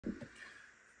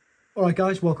Alright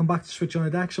guys, welcome back to Switch on a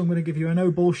Deck. So I'm going to give you a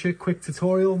no bullshit quick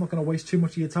tutorial. I'm not going to waste too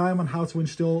much of your time on how to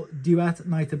install Duet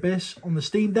Night Abyss on the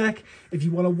Steam Deck. If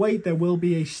you want to wait, there will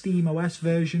be a Steam OS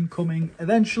version coming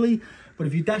eventually. But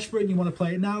if you're desperate and you want to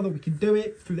play it now, then we can do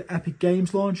it through the Epic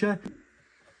Games launcher.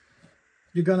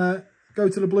 You're going to go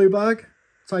to the blue bag,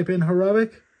 type in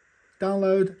Heroic,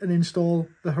 download and install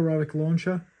the Heroic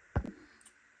launcher.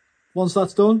 Once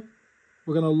that's done,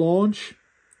 we're going to launch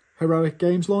Heroic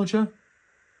Games Launcher.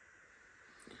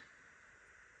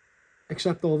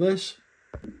 Accept all this.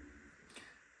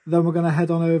 Then we're going to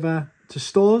head on over to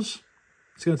stores.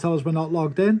 It's going to tell us we're not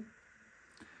logged in.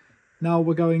 Now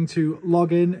we're going to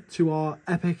log in to our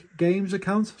Epic Games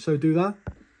account. So do that.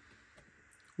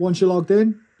 Once you're logged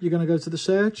in, you're going to go to the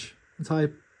search and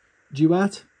type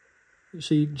Duet. You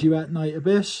see Duet Night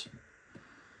Abyss.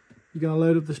 You're going to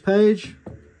load up this page.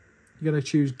 You're going to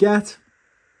choose Get.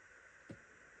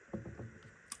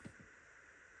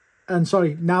 And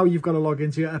sorry, now you've got to log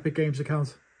into your Epic Games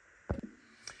account.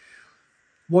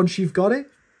 Once you've got it,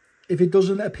 if it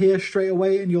doesn't appear straight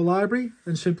away in your library,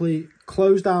 then simply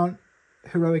close down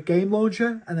Heroic Game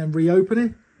Launcher and then reopen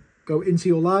it. Go into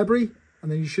your library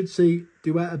and then you should see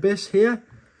Duet Abyss here.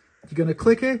 You're going to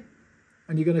click it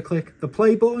and you're going to click the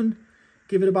play button.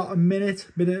 Give it about a minute,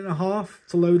 minute and a half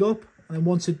to load up. And then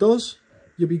once it does,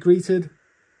 you'll be greeted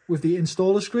with the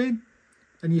installer screen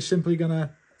and you're simply going to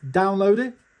download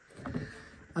it.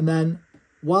 And then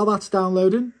while that's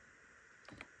downloading,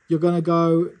 you're going to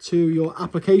go to your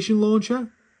application launcher,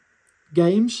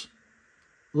 games,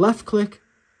 left click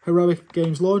Heroic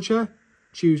Games Launcher,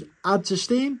 choose add to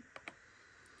Steam.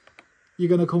 You're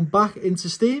going to come back into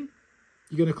Steam.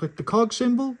 You're going to click the cog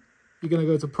symbol. You're going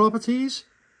to go to properties,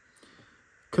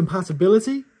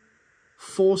 compatibility,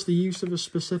 force the use of a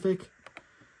specific,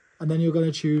 and then you're going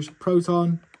to choose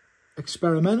Proton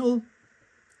experimental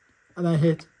and then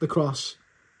hit the cross.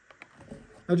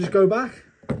 Now just go back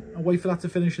and wait for that to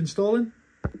finish installing.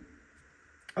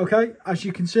 Okay, as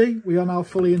you can see, we are now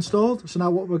fully installed. So now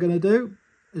what we're going to do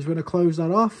is we're going to close that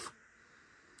off.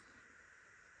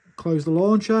 Close the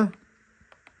launcher.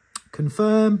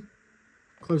 Confirm.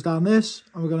 Close down this.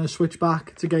 And we're going to switch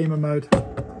back to gamer mode.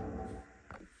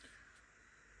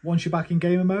 Once you're back in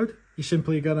gamer mode, you're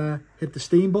simply going to hit the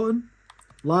Steam button.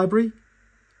 Library.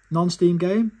 Non-Steam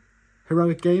game.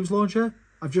 Heroic Games Launcher.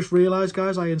 I've just realised,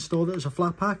 guys, I installed it as a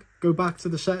flat pack. Go back to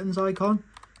the settings icon,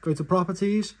 go to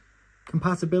properties,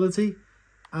 compatibility,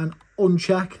 and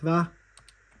uncheck that.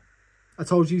 I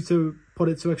told you to put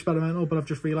it to experimental, but I've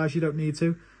just realised you don't need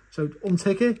to. So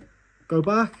untick it, go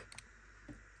back,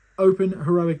 open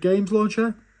Heroic Games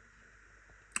Launcher,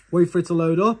 wait for it to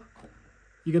load up.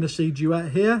 You're going to see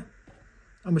Duet here,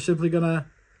 and we're simply going to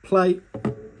play.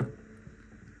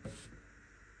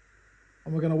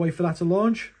 And we're going to wait for that to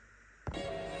launch.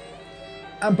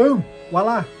 And boom,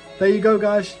 voila. There you go,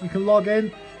 guys. You can log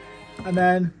in and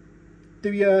then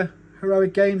do your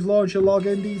Heroic Games Launcher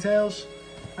login details.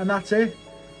 And that's it.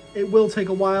 It will take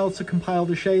a while to compile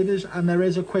the shaders. And there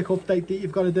is a quick update that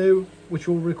you've got to do, which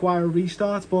will require a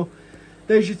restart. But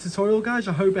there's your tutorial, guys.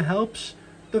 I hope it helps.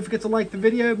 Don't forget to like the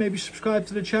video. Maybe subscribe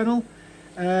to the channel.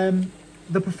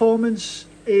 The performance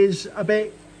is a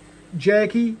bit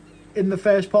jerky in the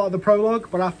first part of the prologue,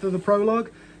 but after the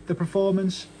prologue the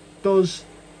performance does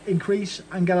increase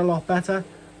and get a lot better.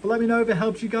 But let me know if it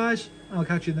helps you guys, and I'll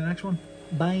catch you in the next one.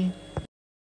 Bye.